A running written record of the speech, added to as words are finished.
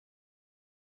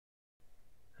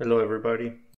Hello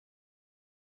everybody.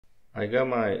 I got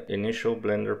my initial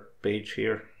Blender page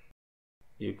here.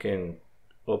 You can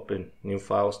open new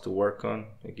files to work on.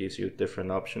 It gives you different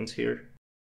options here.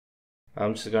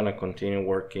 I'm just gonna continue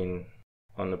working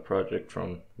on the project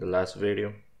from the last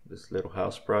video, this little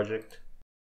house project.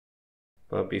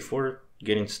 But before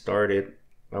getting started,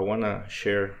 I wanna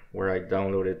share where I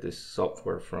downloaded this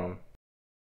software from.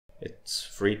 It's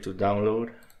free to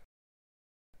download.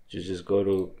 You just go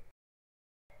to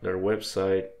their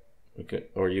website,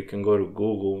 or you can go to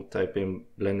Google, type in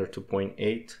Blender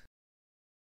 2.8.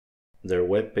 Their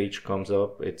web page comes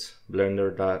up. It's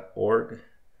blender.org,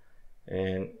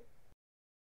 and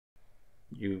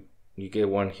you get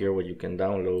one here where you can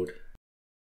download.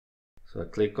 So I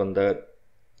click on that.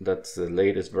 That's the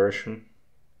latest version,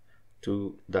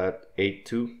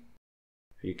 2.82.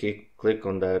 If you click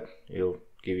on that, it'll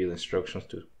give you the instructions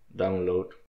to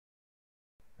download.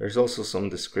 There's also some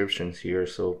descriptions here,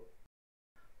 so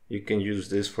you can use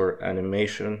this for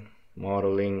animation,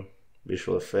 modeling,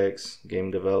 visual effects, game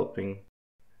developing,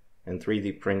 and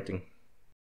 3D printing.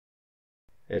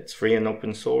 It's free and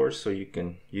open source, so you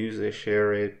can use it,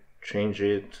 share it, change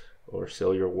it, or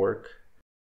sell your work.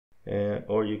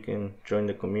 Or you can join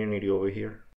the community over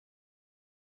here.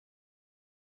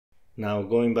 Now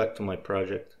going back to my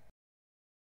project.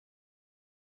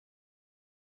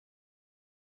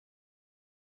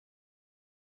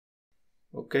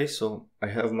 Okay, so I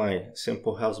have my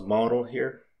simple house model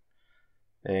here,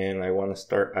 and I want to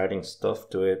start adding stuff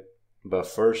to it, but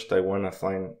first I want to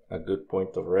find a good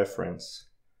point of reference.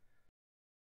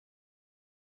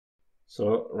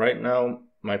 So right now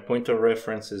my point of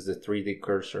reference is the 3D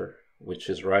cursor, which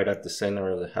is right at the center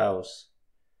of the house.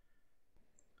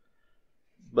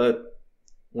 But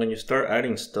when you start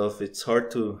adding stuff, it's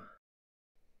hard to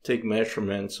take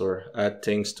measurements or add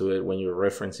things to it when you're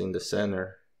referencing the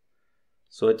center.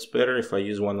 So it's better if I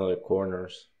use one of the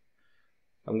corners.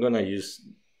 I'm gonna use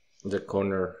the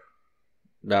corner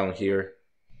down here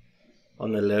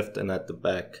on the left and at the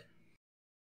back.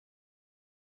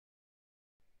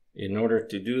 In order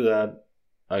to do that,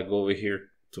 I go over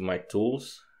here to my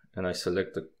tools and I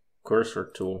select the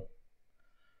cursor tool.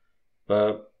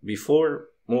 But before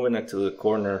moving it to the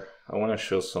corner, I want to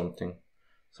show something.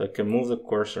 So I can move the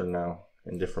cursor now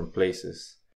in different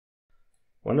places.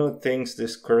 One of the things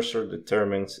this cursor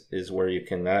determines is where you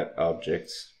can add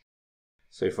objects.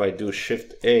 So if I do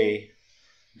Shift A,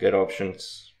 get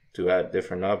options to add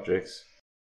different objects.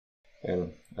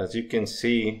 And as you can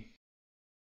see,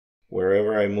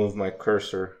 wherever I move my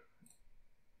cursor,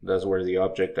 that's where the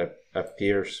object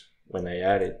appears when I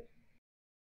add it.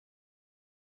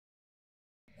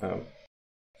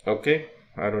 Okay,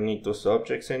 I don't need those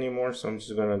objects anymore, so I'm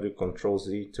just gonna do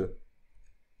Ctrl-Z to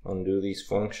undo these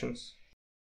functions.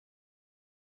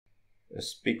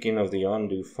 Speaking of the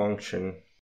undo function,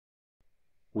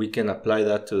 we can apply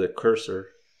that to the cursor.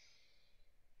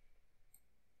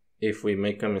 If we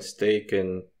make a mistake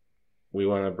and we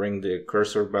want to bring the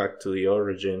cursor back to the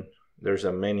origin, there's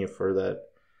a menu for that.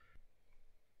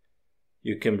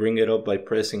 You can bring it up by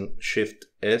pressing Shift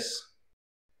S.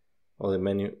 All the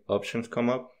menu options come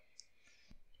up.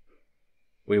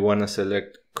 We want to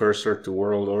select cursor to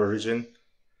world origin,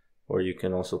 or you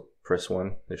can also press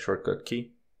 1, the shortcut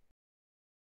key.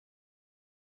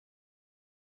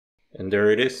 And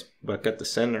there it is, back at the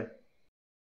center.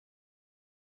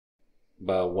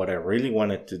 But what I really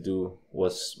wanted to do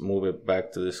was move it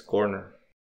back to this corner.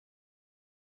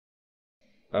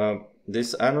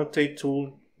 This annotate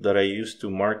tool that I use to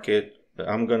mark it,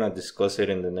 I'm gonna discuss it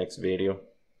in the next video.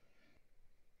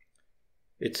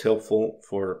 It's helpful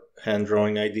for hand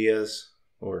drawing ideas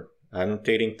or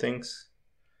annotating things.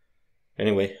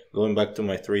 Anyway, going back to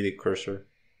my 3D cursor.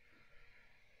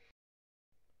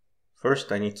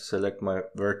 First, I need to select my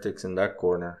vertex in that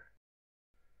corner.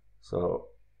 So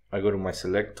I go to my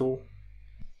select tool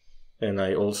and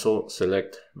I also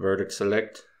select vertex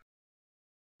select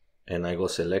and I go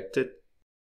select it.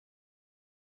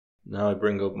 Now I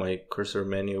bring up my cursor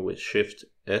menu with Shift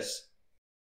S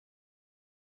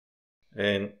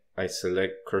and I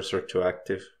select cursor to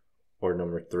active, or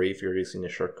number 3 if you're using a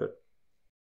shortcut.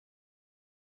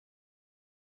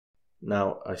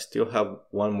 Now I still have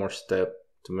one more step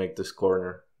to make this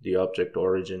corner the object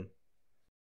origin.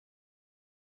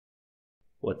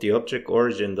 What the object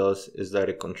origin does is that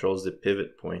it controls the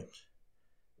pivot point,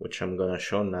 which I'm gonna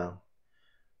show now.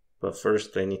 But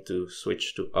first I need to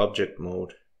switch to object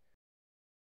mode.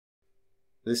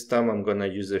 This time I'm gonna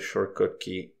use the shortcut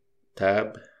key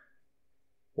Tab,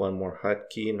 one more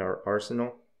hotkey in our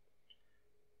arsenal,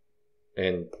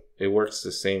 and it works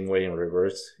the same way in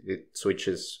reverse. It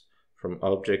switches from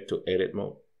object to edit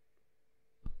mode.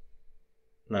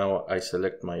 Now I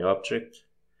select my object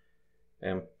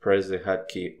and press the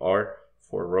hotkey R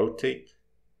for rotate.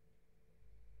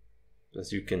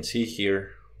 As you can see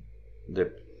here, the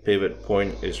pivot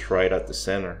point is right at the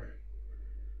center,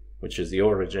 which is the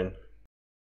origin.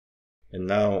 And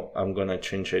now I'm gonna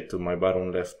change it to my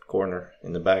bottom left corner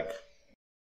in the back.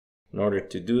 In order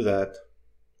to do that,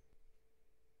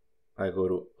 I go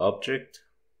to Object,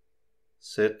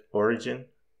 Set Origin,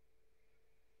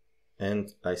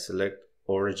 and I select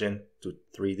Origin to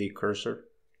 3D Cursor.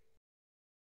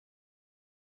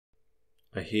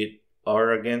 I hit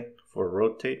R again for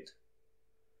Rotate,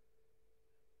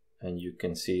 and you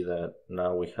can see that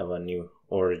now we have a new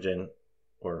origin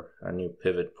or a new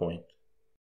pivot point.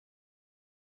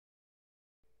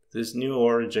 This new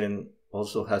origin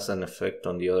also has an effect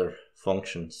on the other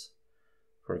functions.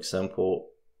 For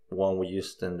example, one we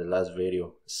used in the last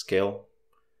video, scale.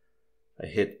 I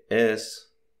hit S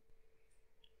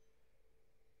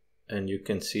and you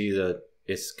can see that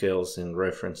it scales in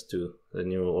reference to the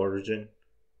new origin.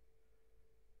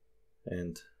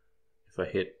 And if I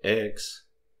hit X,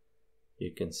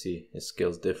 you can see it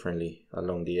scales differently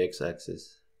along the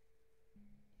X-axis.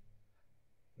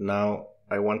 Now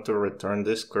I want to return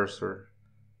this cursor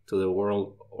to the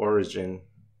world origin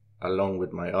along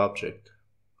with my object.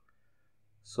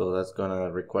 So that's gonna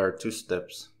require two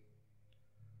steps.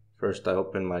 First, I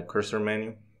open my cursor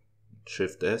menu,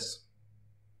 Shift S,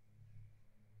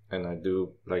 and I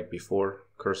do like before,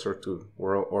 cursor to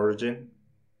world origin.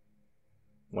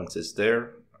 Once it's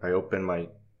there, I open my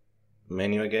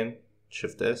menu again,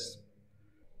 Shift S,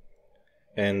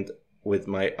 and with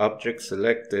my object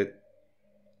selected,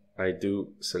 I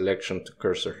do selection to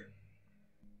cursor.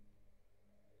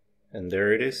 And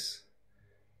there it is.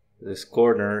 This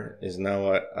corner is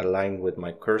now aligned with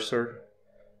my cursor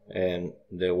and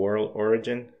the world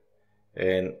origin,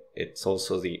 and it's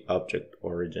also the object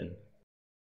origin.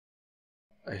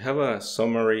 I have a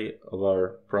summary of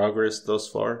our progress thus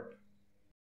far.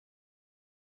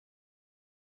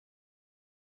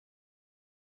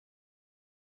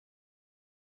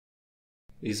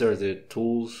 These are the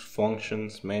tools,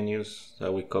 functions, menus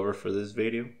that we cover for this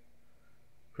video.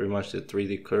 Pretty much the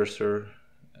 3D cursor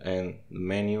and the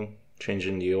menu,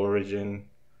 changing the origin,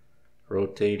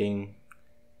 rotating,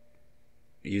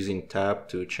 using tab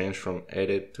to change from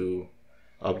edit to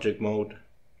object mode.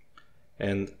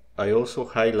 And I also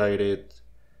highlighted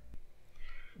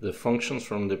the functions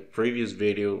from the previous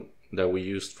video that we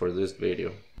used for this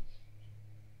video.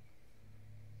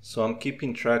 So I'm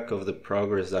keeping track of the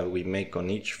progress that we make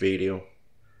on each video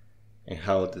and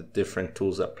how the different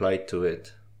tools apply to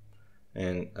it.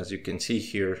 And as you can see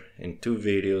here, in 2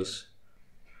 videos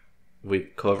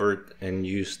we've covered and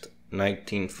used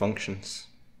 19 functions.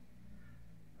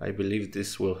 I believe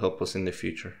this will help us in the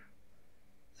future.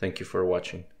 Thank you for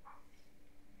watching.